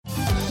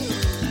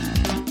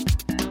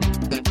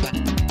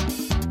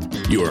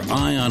Your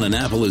Eye on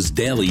Annapolis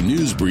daily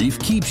news brief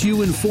keeps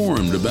you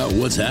informed about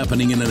what's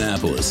happening in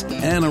Annapolis,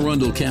 Anne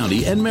Arundel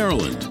County, and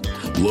Maryland.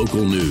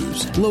 Local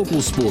news,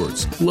 local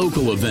sports,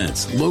 local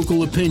events,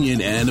 local opinion,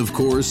 and, of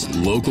course,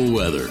 local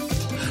weather.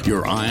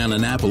 Your Eye on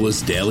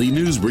Annapolis daily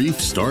news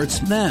brief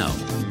starts now.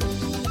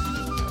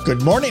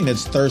 Good morning.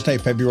 It's Thursday,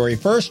 February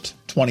 1st,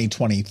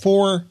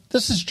 2024.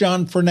 This is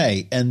John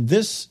Fernay, and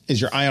this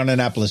is your Eye on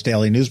Annapolis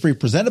daily news brief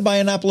presented by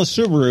Annapolis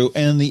Subaru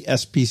and the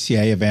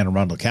SPCA of Anne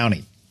Arundel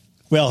County.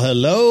 Well,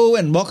 hello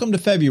and welcome to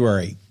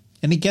February.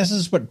 Any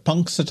guesses what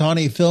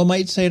Punxsutawney Phil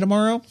might say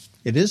tomorrow?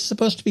 It is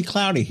supposed to be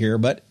cloudy here,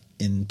 but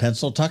in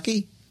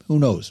Pennsylvania, who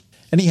knows?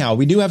 Anyhow,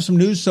 we do have some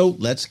news, so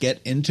let's get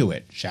into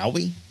it, shall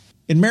we?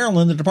 In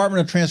Maryland, the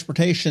Department of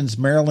Transportation's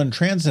Maryland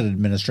Transit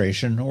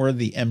Administration, or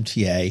the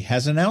MTA,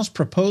 has announced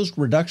proposed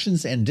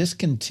reductions and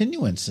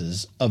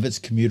discontinuances of its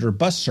commuter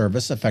bus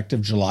service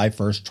effective July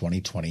 1st,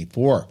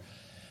 2024.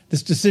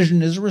 This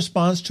decision is a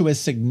response to a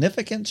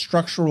significant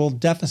structural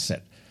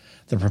deficit.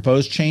 The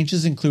proposed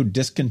changes include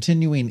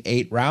discontinuing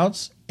 8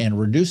 routes and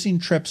reducing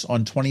trips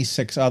on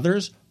 26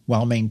 others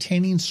while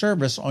maintaining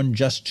service on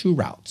just 2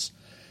 routes.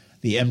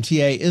 The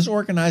MTA is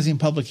organizing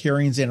public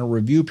hearings and a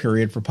review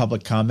period for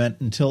public comment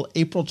until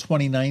April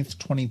 29th,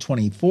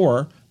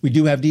 2024. We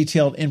do have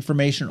detailed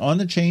information on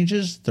the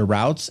changes, the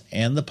routes,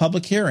 and the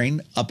public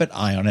hearing up at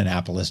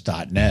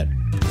eyeonannapolis.net.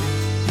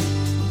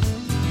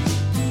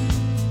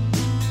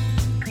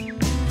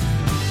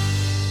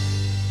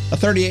 A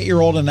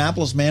 38-year-old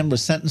Annapolis man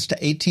was sentenced to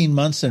 18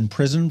 months in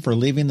prison for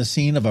leaving the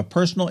scene of a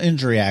personal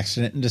injury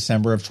accident in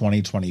December of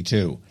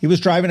 2022. He was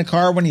driving a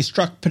car when he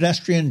struck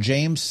pedestrian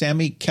James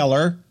Sammy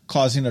Keller,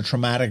 causing a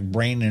traumatic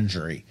brain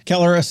injury.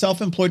 Keller, a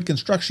self-employed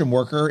construction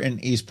worker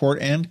in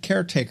Eastport and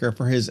caretaker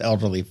for his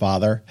elderly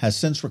father, has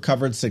since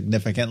recovered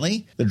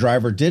significantly. The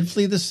driver did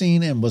flee the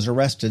scene and was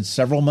arrested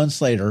several months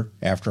later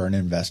after an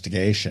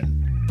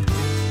investigation.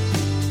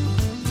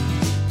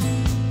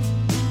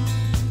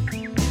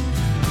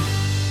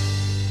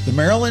 The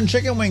Maryland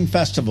Chicken Wing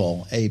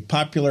Festival, a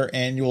popular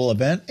annual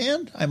event,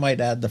 and I might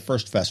add the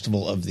first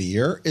festival of the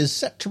year, is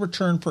set to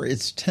return for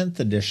its 10th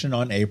edition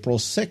on April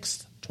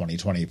 6th,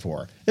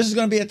 2024. This is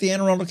going to be at the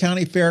Anne Arundel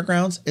County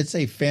Fairgrounds. It's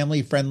a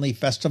family-friendly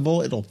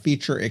festival. It'll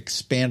feature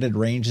expanded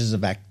ranges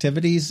of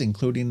activities,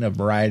 including a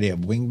variety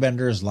of wing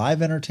vendors,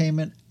 live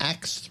entertainment,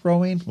 axe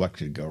throwing, what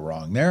could go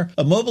wrong there,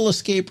 a mobile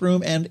escape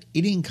room, and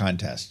eating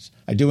contests.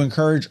 I do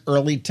encourage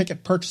early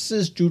ticket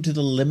purchases due to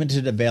the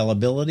limited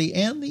availability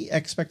and the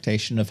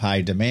expectation of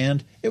high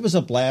demand. It was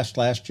a blast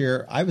last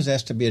year. I was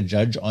asked to be a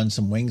judge on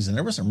some wings, and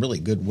there were some really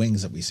good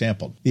wings that we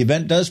sampled. The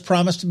event does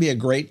promise to be a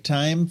great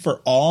time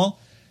for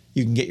all.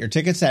 You can get your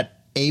tickets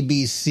at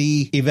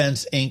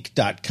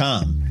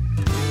abceventsinc.com.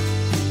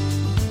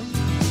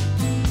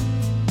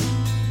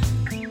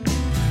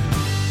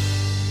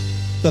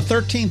 The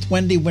 13th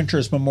Wendy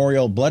Winters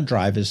Memorial Blood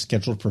Drive is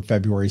scheduled for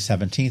February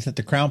 17th at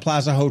the Crown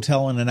Plaza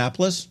Hotel in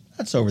Annapolis.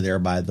 That's over there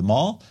by the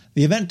mall.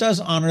 The event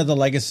does honor the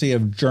legacy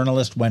of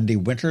journalist Wendy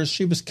Winters.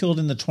 She was killed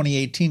in the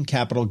 2018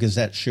 Capitol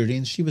Gazette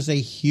shootings. She was a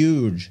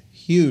huge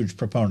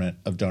proponent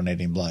of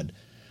donating blood.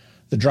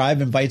 The drive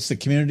invites the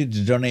community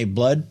to donate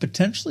blood,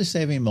 potentially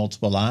saving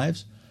multiple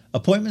lives.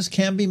 Appointments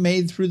can be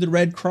made through the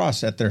Red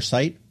Cross at their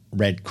site,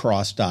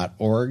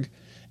 redcross.org.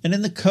 And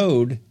in the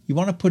code, you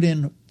want to put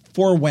in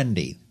for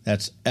Wendy.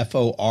 That's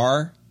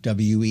FORWENDI.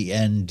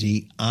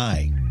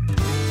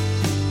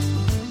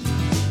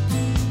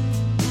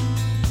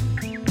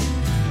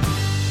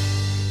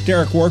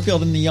 Derek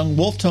Warfield and the Young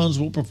Wolf Tones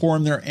will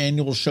perform their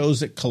annual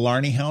shows at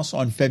Killarney House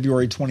on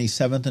February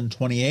 27th and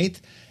 28th.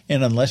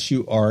 And unless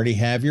you already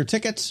have your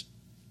tickets,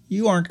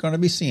 you aren't going to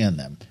be seeing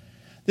them.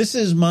 This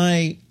is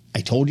my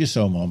I told you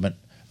so moment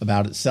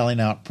about it selling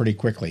out pretty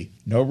quickly.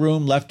 No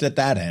room left at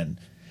that end.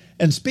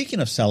 And speaking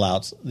of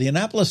sellouts, the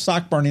Annapolis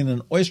Sock Burning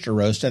and Oyster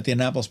Roast at the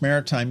Annapolis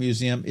Maritime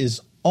Museum is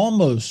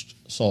almost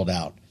sold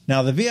out.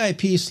 Now, the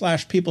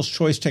VIP/People's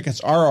Choice tickets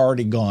are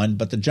already gone,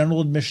 but the general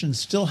admission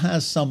still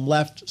has some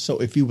left. So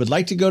if you would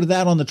like to go to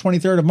that on the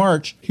 23rd of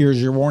March, here's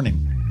your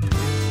warning.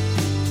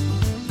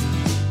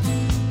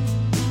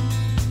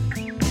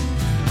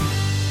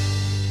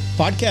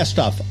 Podcast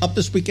stuff. Up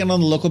this weekend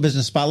on the Local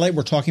Business Spotlight,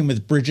 we're talking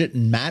with Bridget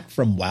and Matt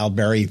from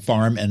Wildberry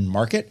Farm and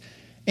Market.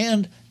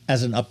 And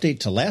as an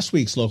update to last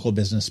week's Local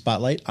Business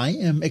Spotlight, I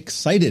am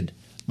excited.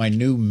 My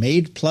new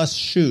Made Plus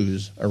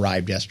shoes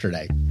arrived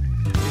yesterday.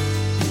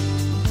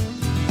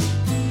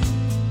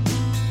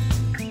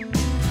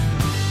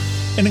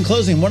 And in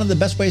closing, one of the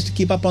best ways to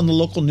keep up on the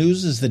local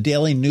news is the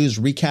daily news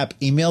recap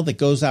email that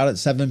goes out at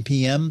 7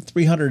 p.m.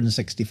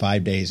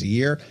 365 days a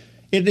year.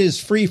 It is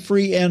free,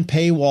 and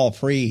paywall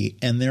free,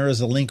 and there is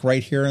a link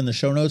right here in the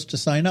show notes to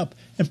sign up.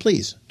 And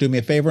please, do me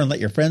a favor and let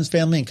your friends,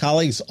 family, and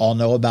colleagues all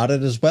know about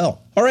it as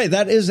well. All right,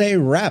 that is a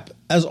wrap.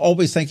 As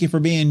always, thank you for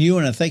being you,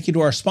 and a thank you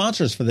to our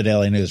sponsors for the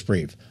Daily News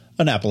Brief.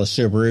 Annapolis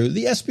Subaru,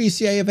 the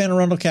SPCA of Anne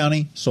Arundel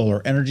County,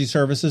 Solar Energy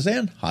Services,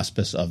 and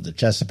Hospice of the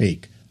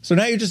Chesapeake. So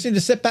now you just need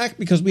to sit back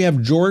because we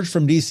have George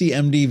from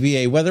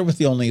DCMDVA Weather with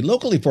the only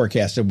locally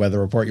forecasted weather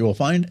report you will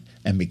find.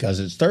 And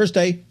because it's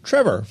Thursday,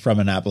 Trevor from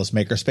Annapolis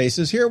Makerspace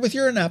is here with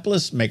your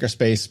Annapolis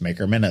Makerspace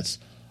Maker Minutes.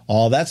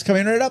 All that's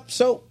coming right up,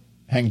 so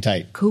hang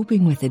tight.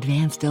 Coping with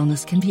advanced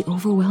illness can be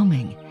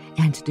overwhelming,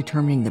 and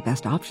determining the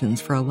best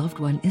options for a loved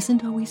one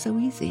isn't always so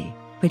easy.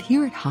 But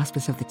here at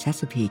Hospice of the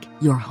Chesapeake,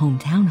 your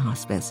hometown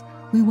hospice,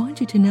 we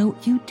want you to know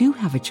you do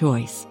have a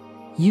choice.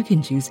 You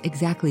can choose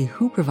exactly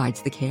who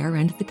provides the care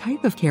and the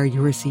type of care you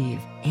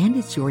receive, and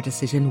it's your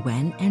decision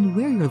when and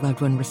where your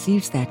loved one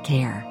receives that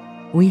care.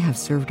 We have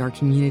served our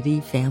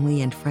community,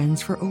 family, and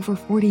friends for over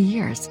 40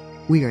 years.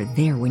 We are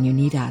there when you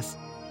need us.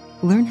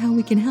 Learn how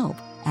we can help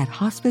at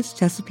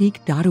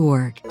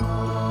hospicechesapeake.org.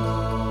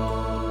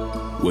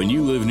 When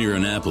you live near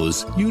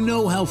Annapolis, you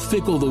know how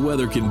fickle the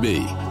weather can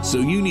be. So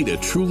you need a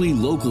truly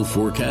local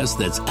forecast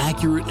that's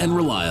accurate and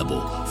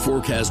reliable.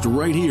 Forecast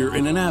right here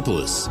in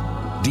Annapolis.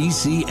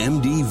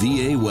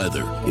 DCMDVA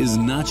Weather is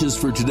not just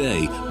for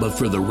today, but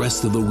for the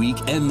rest of the week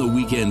and the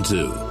weekend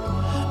too.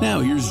 Now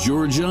here's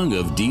George Young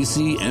of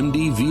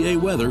DCMDVA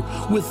Weather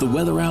with the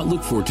weather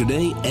outlook for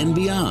today and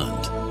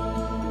beyond.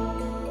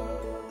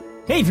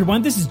 Hey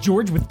everyone, this is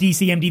George with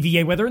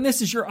DCMDVA Weather, and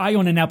this is your Eye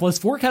on Annapolis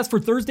forecast for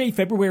Thursday,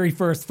 February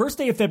 1st, first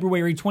day of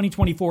February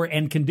 2024,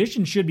 and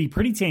conditions should be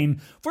pretty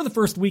tame for the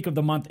first week of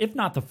the month, if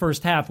not the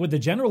first half, with the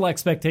general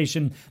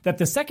expectation that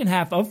the second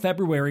half of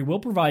February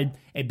will provide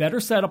a better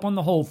setup on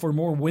the whole for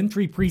more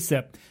wintry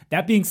precip.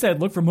 That being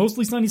said, look for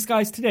mostly sunny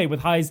skies today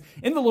with highs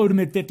in the low to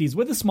mid 50s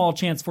with a small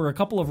chance for a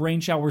couple of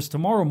rain showers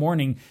tomorrow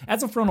morning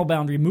as a frontal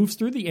boundary moves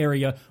through the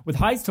area with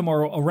highs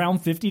tomorrow around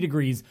 50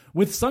 degrees,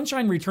 with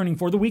sunshine returning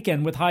for the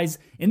weekend with highs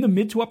in the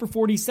mid to upper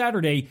 40s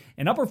Saturday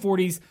and upper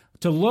 40s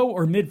to low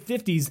or mid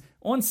 50s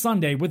on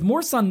Sunday, with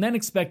more sun than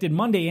expected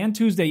Monday and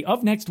Tuesday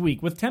of next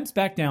week, with temps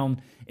back down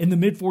in the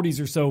mid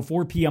 40s or so,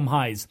 4 p.m.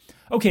 highs.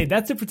 Okay,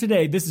 that's it for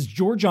today. This is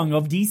George Young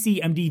of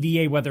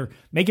DCMDVA Weather.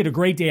 Make it a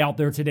great day out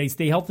there today.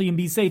 Stay healthy and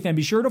be safe, and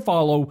be sure to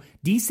follow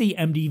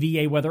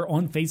DCMDVA Weather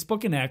on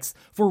Facebook and X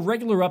for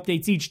regular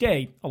updates each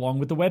day, along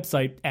with the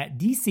website at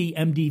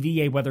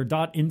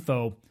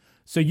dcmdvaweather.info,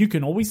 so you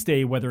can always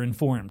stay weather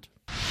informed.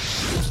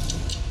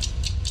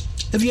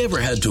 Have you ever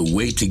had to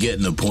wait to get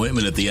an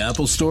appointment at the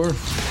Apple Store?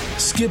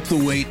 Skip the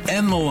wait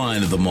and the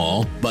line at the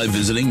mall by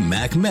visiting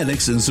Mac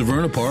Medics in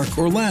Severna Park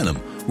or Lanham,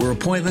 where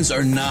appointments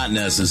are not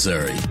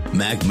necessary.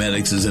 Mac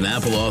Medics is an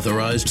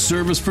Apple-authorized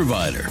service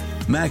provider.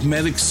 Mac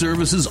Medics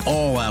services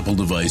all Apple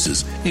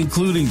devices,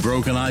 including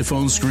broken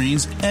iPhone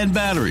screens and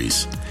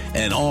batteries,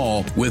 and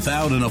all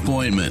without an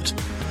appointment.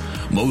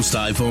 Most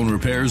iPhone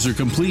repairs are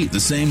complete the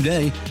same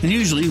day and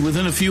usually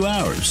within a few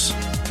hours.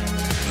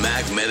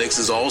 Mac Medics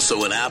is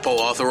also an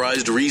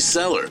Apple-authorized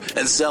reseller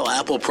and sell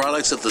Apple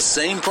products at the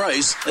same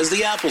price as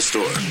the Apple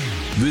Store.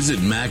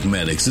 Visit Mac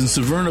Medics in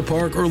Severna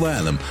Park or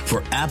Lanham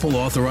for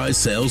Apple-authorized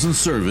sales and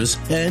service,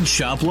 and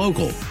shop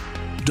local.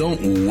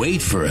 Don't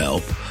wait for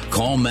help.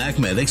 Call Mac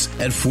Medics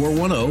at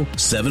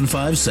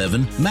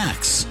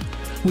 410-757-MAX,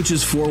 which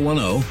is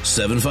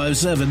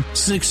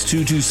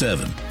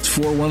 410-757-6227. It's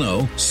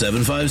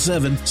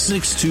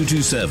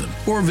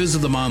 410-757-6227. Or visit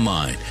them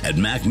online at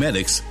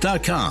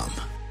macmedics.com.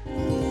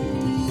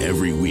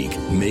 Every week,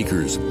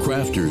 makers,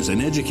 crafters,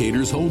 and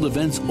educators hold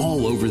events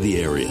all over the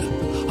area.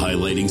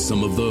 Highlighting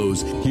some of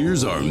those,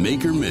 here's our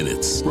Maker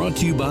Minutes, brought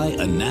to you by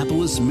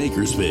Annapolis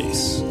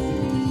Makerspace.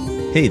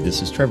 Hey,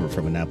 this is Trevor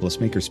from Annapolis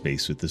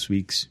Makerspace with this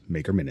week's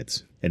Maker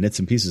Minutes. At Knits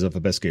and Pieces off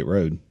of Bestgate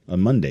Road,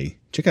 on Monday,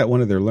 check out one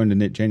of their Learn to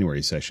Knit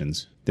January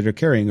sessions that are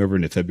carrying over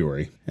into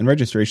February, and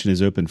registration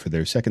is open for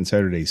their second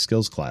Saturday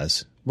skills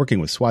class, working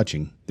with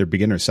swatching, their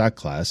beginner sock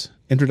class,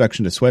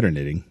 introduction to sweater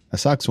knitting, a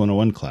Socks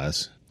 101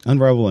 class,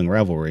 Unraveling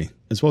Ravelry,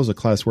 as well as a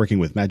class working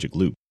with Magic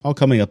Loop, all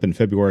coming up in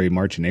February,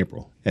 March, and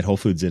April. At Whole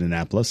Foods in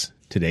Annapolis,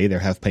 today their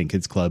Half Pint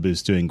Kids Club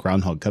is doing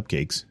groundhog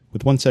cupcakes,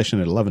 with one session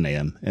at 11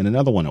 a.m. and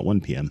another one at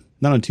 1 p.m.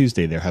 Then on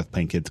Tuesday, their Half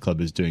Pint Kids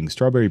Club is doing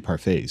strawberry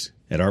parfaits.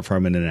 At Art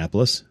Farm in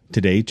Annapolis,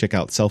 today check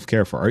out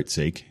Self-Care for Art's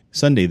Sake.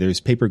 Sunday,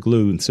 there's paper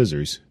glue and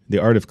scissors, the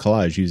art of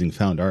collage using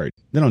found art.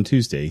 Then on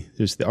Tuesday,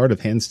 there's the art of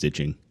hand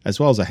stitching, as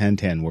well as a hand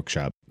tan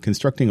workshop,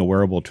 constructing a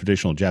wearable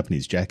traditional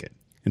Japanese jacket.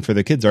 And for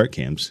the kids' art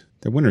camps,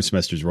 their winter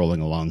semester's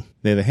rolling along.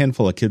 They have a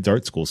handful of kids'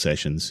 art school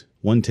sessions,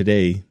 one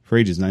today for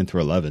ages 9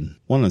 through 11,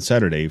 one on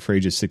Saturday for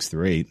ages 6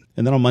 through 8,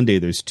 and then on Monday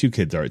there's 2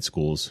 kids' art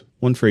schools,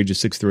 one for ages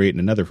 6 through 8 and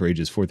another for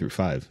ages 4 through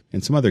 5,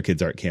 and some other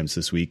kids' art camps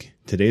this week.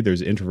 Today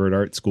there's Introvert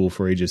Art School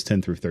for ages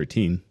 10 through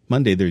 13.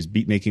 Monday there's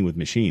Beat Making with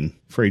Machine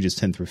for ages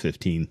 10 through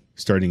 15,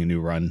 starting a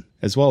new run,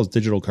 as well as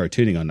digital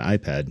cartooning on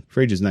iPad for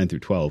ages 9 through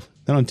 12.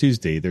 Then on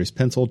Tuesday there's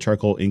Pencil,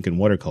 Charcoal, Ink, and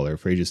Watercolor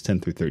for ages 10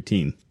 through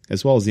 13,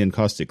 as well as the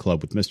Encaustic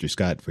Club with Mr.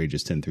 Scott for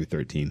ages 10 through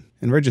 13.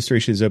 And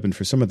registration is open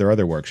for some of their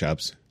other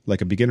workshops,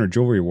 like a beginner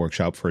jewelry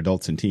workshop for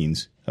adults and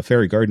teens, a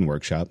fairy garden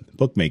workshop,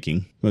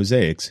 bookmaking,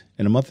 mosaics,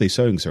 and a monthly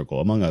sewing circle,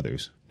 among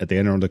others. at the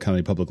Anne Arundel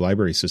County Public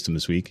Library System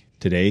this week.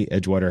 Today,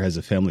 Edgewater has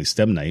a family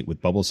STEM night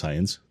with bubble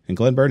science, and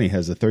Glen Burnie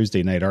has a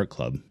Thursday night art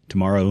club.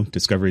 Tomorrow,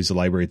 Discovery's The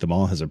Library at the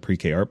Mall has a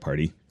pre-K art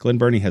party. Glen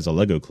Burnie has a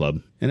Lego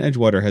club, and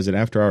Edgewater has an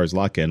after-hours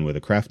lock-in with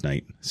a craft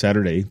night.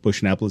 Saturday,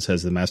 Bush Annapolis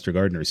has the Master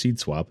Gardener seed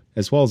swap,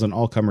 as well as an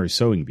all-comers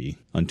sewing bee.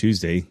 On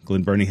Tuesday,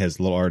 Glen Burnie has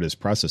Little Artist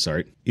Process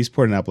Art.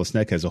 Eastport Annapolis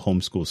Neck has a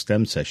homeschool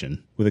STEM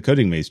session with a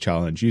coding maze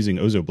challenge using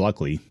Ozo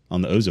Blockly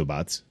on the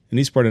Ozobots. And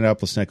Eastport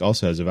Annapolis Neck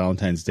also has a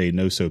Valentine's Day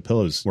No-Sew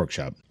Pillows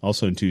workshop.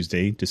 Also on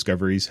Tuesday,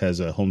 Discoveries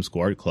has a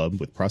homeschool art club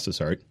with process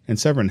art, and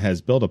Severn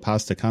has Build a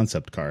Pasta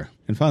concept car.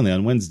 And finally,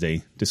 on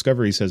Wednesday,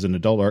 Discoveries has an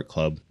adult art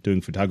club doing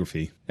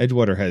photography.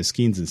 Edgewater has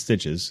Skeins and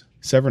Stitches.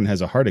 Severn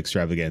has a heart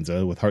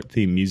extravaganza with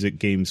heart-themed music,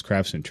 games,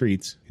 crafts, and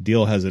treats.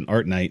 Deal has an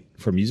art night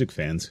for music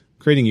fans,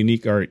 creating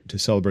unique art to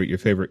celebrate your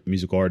favorite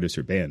musical artist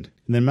or band.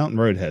 And then Mountain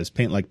Road has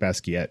Paint Like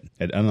Basquiat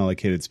at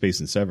unallocated space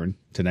in Severn.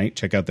 Tonight,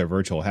 check out their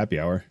virtual happy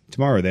hour.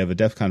 Tomorrow, they have a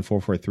DEF CON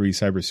 443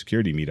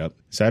 cybersecurity meetup.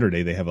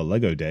 Saturday, they have a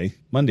Lego day.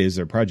 Monday is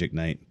their project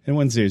night. And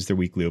Wednesday is their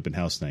weekly open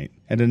house night.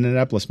 At an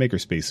Annapolis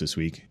Makerspace this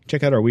week,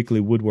 check out our weekly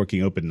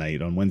woodworking open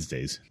night on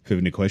Wednesdays. If you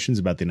have any questions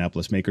about the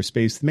Annapolis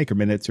Makerspace, the Maker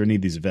Minutes, or any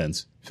of these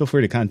events, feel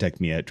free to contact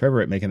me at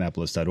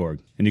trevor@makeannapolis.org.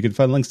 And you can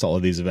find links to all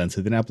of these events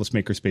at the Annapolis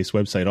Makerspace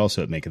website,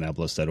 also at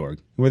makeannapolis.org.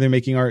 Whether you're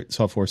making art,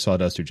 software,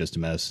 sawdust, or just a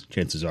mess,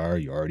 chances are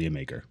you're already a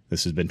maker.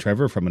 This has been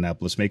Trevor from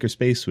Annapolis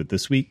Makerspace with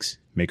this week's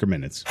Maker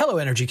Minutes. Hello,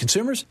 energy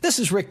consumers. This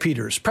is Rick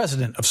Peters,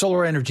 president of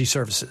Solar Energy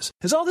Services.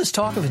 Is all this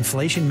talk of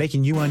inflation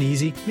making you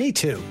uneasy? Me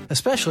too,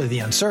 especially the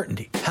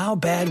uncertainty. How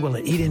bad will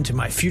it eat into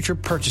my future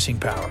purchasing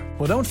power?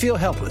 Well, don't feel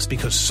helpless,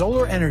 because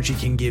solar energy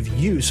can give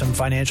you some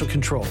financial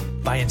control.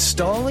 By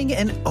installing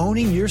and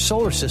owning your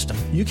solar system,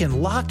 you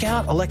can lock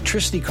out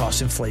electricity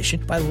cost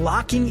inflation by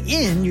locking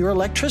in your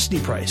electricity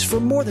price for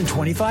more than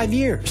 25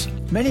 years.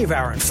 Many of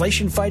our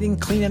inflation-fighting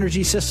clean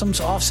energy systems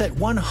offset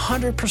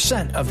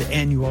 100% of the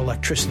annual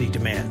electricity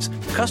demands.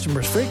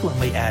 Customers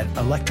frequently add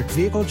electric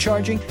vehicle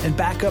charging and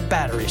backup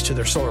batteries to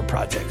their solar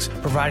projects,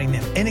 providing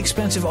them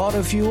inexpensive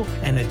auto fuel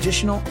and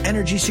additional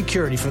energy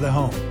security for the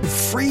home.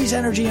 Freeze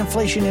energy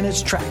inflation in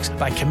its tracks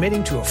by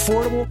committing to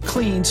affordable,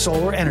 clean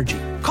solar energy.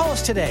 Call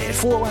us today at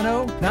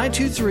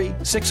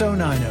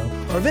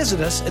 410-923-6090 or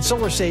visit us at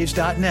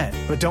solarsaves.net.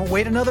 But don't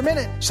wait another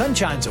minute.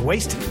 Sunshine's a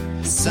wasted.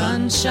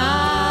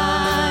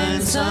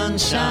 Sunshine,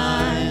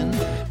 sunshine,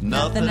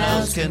 nothing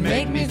else can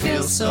make me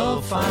feel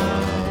so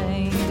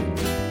fine.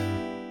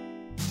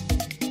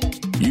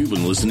 You've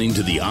been listening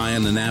to the Eye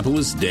on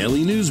Annapolis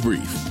Daily News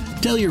Brief.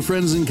 Tell your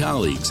friends and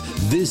colleagues,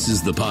 this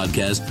is the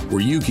podcast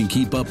where you can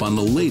keep up on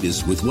the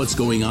latest with what's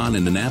going on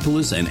in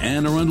Annapolis and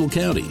Anne Arundel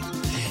County.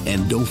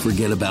 And don't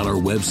forget about our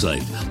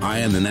website,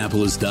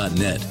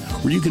 eyeonannapolis.net,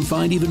 where you can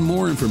find even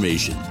more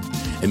information.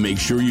 And make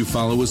sure you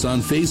follow us on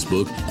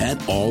Facebook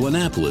at All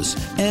Annapolis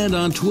and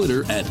on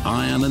Twitter at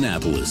Eye on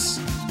Annapolis.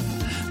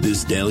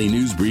 This Daily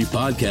News Brief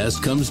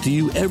podcast comes to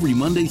you every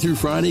Monday through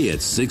Friday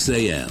at 6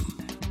 a.m.